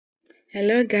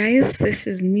Hello guys, this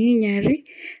is me Nyari.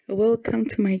 Welcome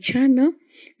to my channel.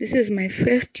 This is my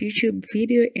first YouTube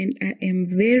video and I am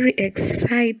very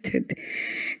excited.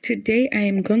 Today I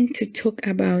am going to talk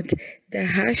about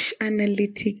the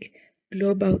Analytic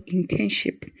Global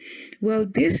Internship. Well,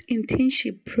 this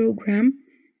internship program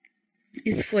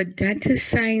is for data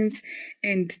science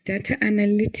and data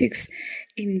analytics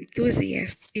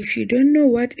enthusiasts. If you don't know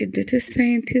what a data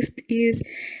scientist is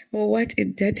or what a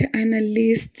data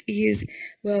analyst is,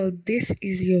 well, this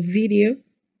is your video.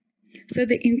 So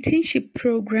the internship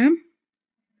program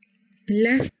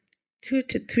lasts 2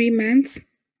 to 3 months,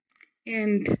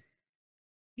 and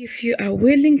if you are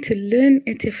willing to learn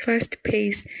at a fast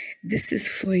pace, this is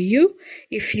for you.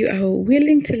 If you are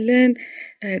willing to learn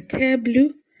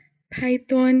Tableau,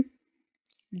 Python,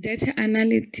 data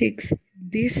analytics,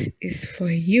 this is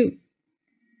for you.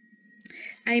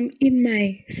 I'm in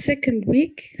my second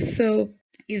week, so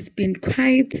it's been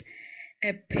quite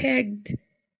a packed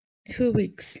 2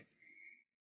 weeks.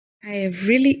 I have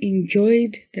really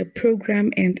enjoyed the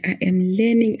program and I am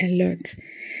learning a lot.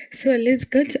 So let's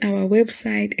go to our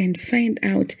website and find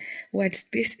out what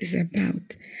this is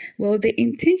about. Well, the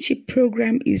internship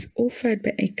program is offered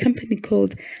by a company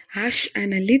called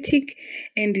Analytic,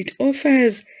 and it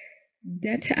offers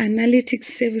data analytics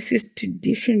services to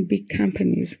different big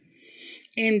companies.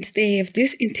 And they have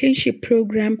this internship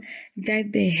program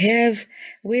that they have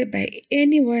whereby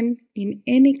anyone in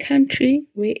any country,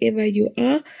 wherever you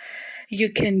are, you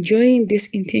can join this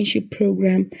internship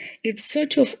program. It's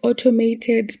sort of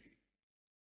automated,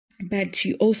 but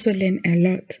you also learn a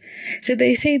lot. So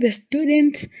they say the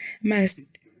students must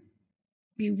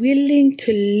be willing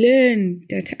to learn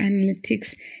data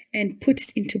analytics and put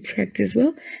it into practice.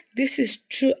 Well, this is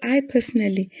true. I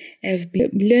personally have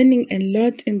been learning a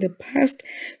lot in the past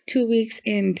 2 weeks,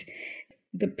 and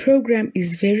the program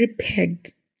is very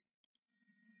packed.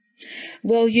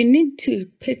 Well, you need to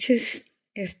purchase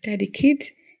a study kit,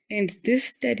 and this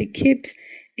study kit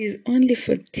is only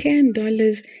for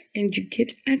 $10, and you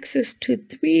get access to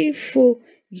 3 full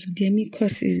Udemy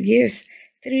courses. Yes,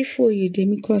 3 full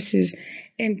Udemy courses,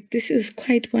 and this is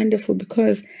quite wonderful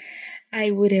because I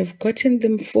would have gotten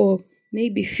them for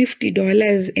maybe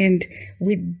 $50, and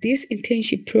with this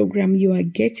internship program you are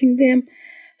getting them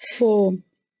for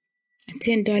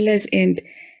 $10 and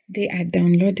they are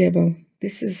downloadable.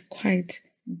 This is quite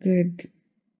good.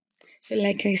 So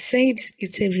like I said,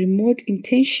 it's a remote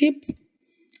internship,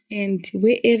 and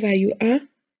wherever you are,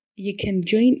 you can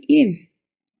join in.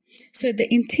 So the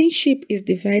internship is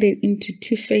divided into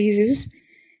 2 phases,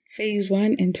 phase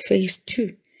 1 and phase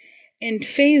 2. And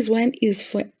phase 1 is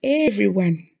for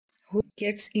everyone who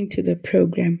gets into the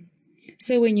program.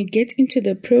 So when you get into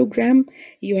the program,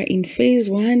 you are in phase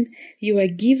 1, you are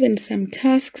given some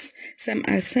tasks, some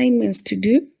assignments to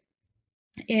do,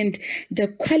 and the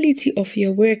quality of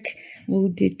your work will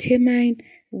determine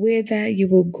whether you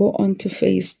will go on to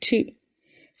phase 2.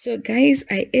 So guys,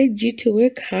 I urge you to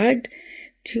work hard,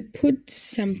 to put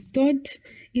some thought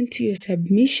into your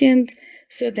submissions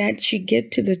so that you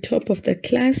get to the top of the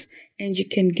class and you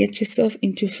can get yourself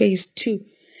into phase 2.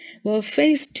 Well,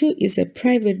 phase 2 is a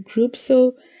private group,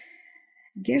 so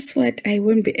guess what? I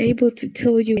won't be able to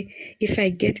tell you if I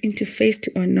get into phase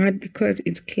 2 or not because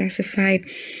it's classified.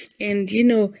 And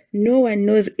no one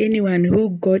knows anyone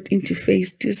who got into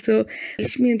phase 2. So,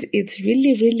 which means it's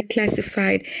really, really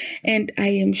classified. And I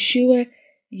am sure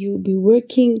you'll be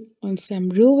working on some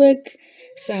real work,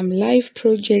 some live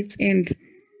projects. And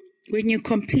when you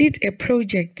complete a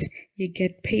project, you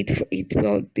get paid for it.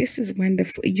 Well, this is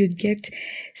wonderful. You get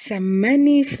some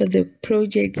money for the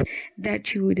projects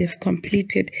that you would have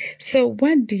completed. So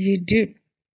what do you do?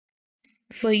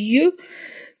 For you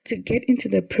to get into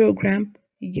the program,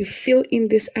 you fill in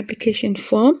this application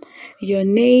form, your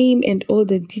name and all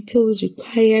the details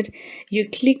required. You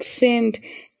click send,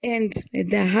 and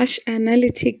the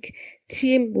Analytic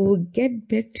team will get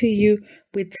back to you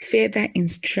with further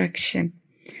instruction.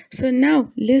 So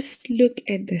now let's look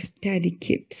at the study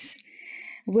kits.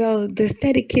 Well, the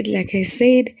study kit, like I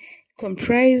said,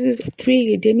 comprises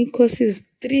 3 Udemy courses,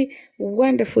 3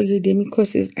 wonderful Udemy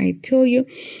courses. I tell you,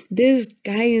 these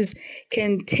guys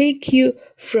can take you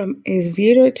from a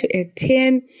 0 to a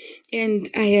 10. And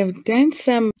I have done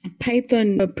some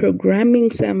Python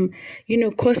programming, some,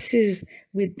 courses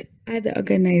with other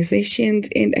organizations.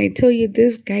 And I tell you,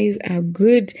 these guys are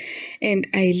good. And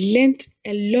I learned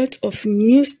a lot of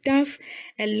new stuff,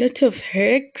 a lot of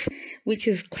hacks, which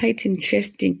is quite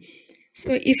interesting.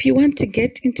 So if you want to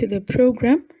get into the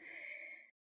program,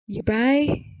 you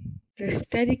buy the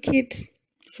study kit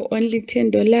for only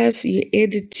 $10. You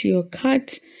add it to your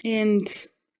cart and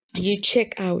you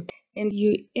check out. and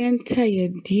you enter your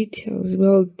details.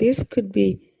 Well, this could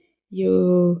be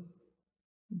your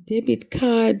debit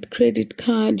card, credit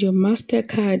card, your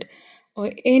MasterCard,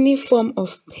 or any form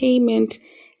of payment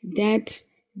that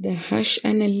the Hash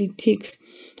Analytics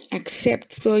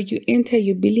accepts. So you enter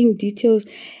your billing details,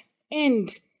 and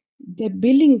the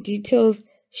billing details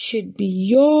should be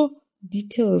your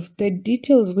details, the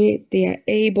details where they are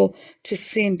able to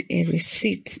send a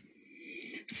receipt.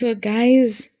 So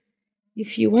guys,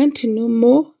 if you want to know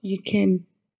more, you can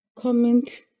comment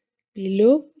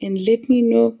below and let me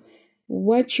know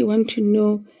what you want to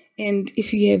know. And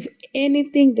if you have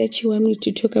anything that you want me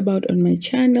to talk about on my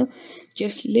channel,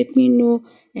 just let me know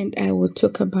and I will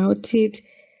talk about it.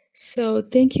 So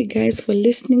thank you guys for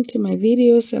listening to my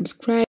video. Subscribe.